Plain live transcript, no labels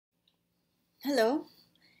Hello,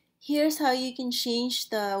 here's how you can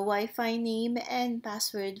change the Wi-Fi name and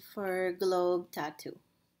password for Globe Tattoo.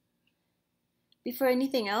 Before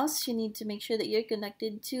anything else, you need to make sure that you're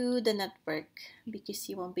connected to the network because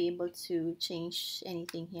you won't be able to change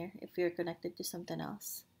anything here if you're connected to something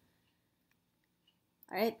else.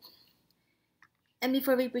 Alright, and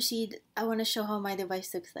before we proceed, I want to show how my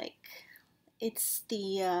device looks like. It's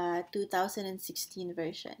the 2016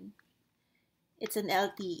 version. It's an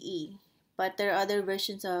LTE, but there are other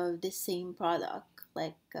versions of the same product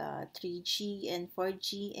like 3G and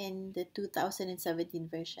 4G in the 2017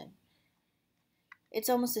 version. It's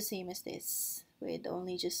almost the same as this, with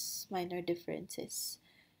only just minor differences.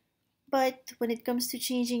 But when it comes to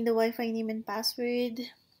changing the Wi-Fi name and password,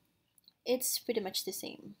 it's pretty much the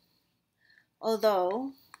same.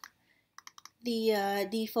 Although the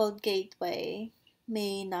default gateway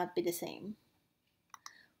may not be the same.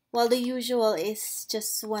 While the usual is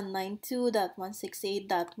just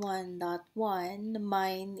 192.168.1.1,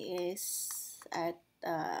 mine is at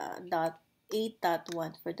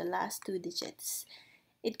 .8.1 for the last two digits.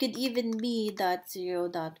 It could even be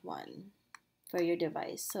 .0.1 for your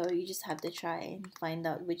device, so you just have to try and find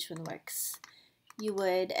out which one works. You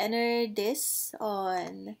would enter this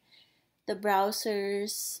on the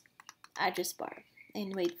browser's address bar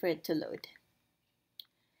and wait for it to load.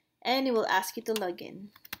 And it will ask you to log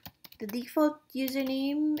in. The default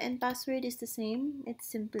username and password is the same. It's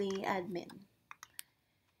simply admin.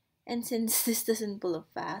 And since this doesn't pull up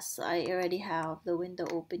fast, I already have the window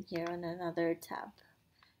open here on another tab.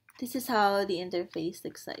 This is how the interface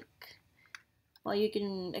looks like. Well, you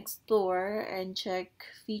can explore and check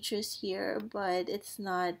features here, but it's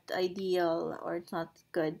not ideal or it's not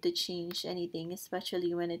good to change anything,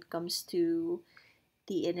 especially when it comes to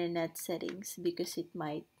the internet settings, because it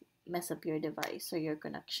might mess up your device or your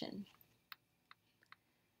connection.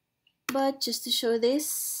 But just to show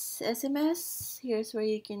this SMS, here's where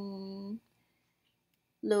you can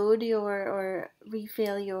load your or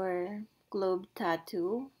refill your globe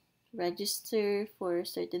tattoo, register for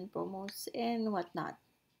certain promos and whatnot.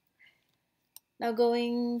 Now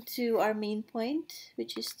going to our main point,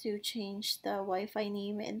 which is to change the Wi-Fi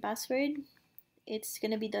name and password. It's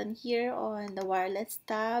gonna be done here on the wireless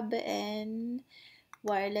tab and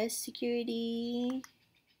wireless security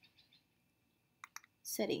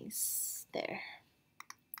settings there.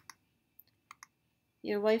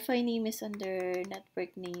 Your Wi-Fi name is under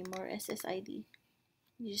network name or SSID.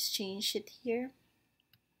 You just change it here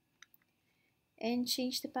and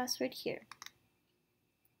change the password here.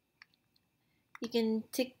 You can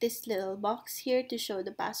tick this little box here to show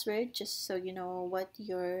the password just so you know what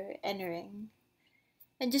you're entering.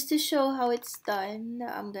 And just to show how it's done,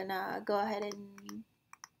 I'm gonna go ahead and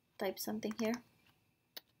type something here.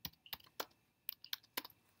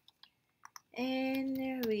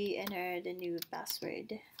 And we enter the new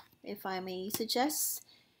password. If I may suggest,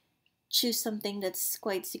 choose something that's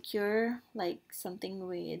quite secure, like something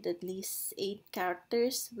with at least 8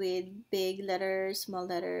 characters with big letters, small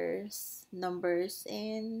letters, numbers,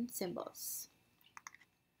 and symbols.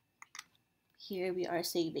 Here we are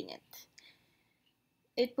saving it.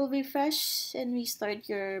 It will refresh and restart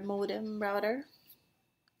your modem router.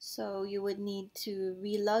 So you would need to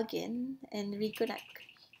re-log in and reconnect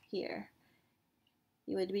here.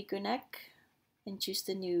 You would reconnect and choose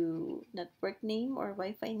the new network name or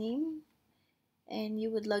Wi-Fi name, and you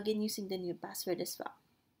would log in using the new password as well.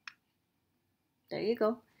 There you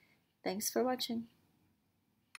go. Thanks for watching.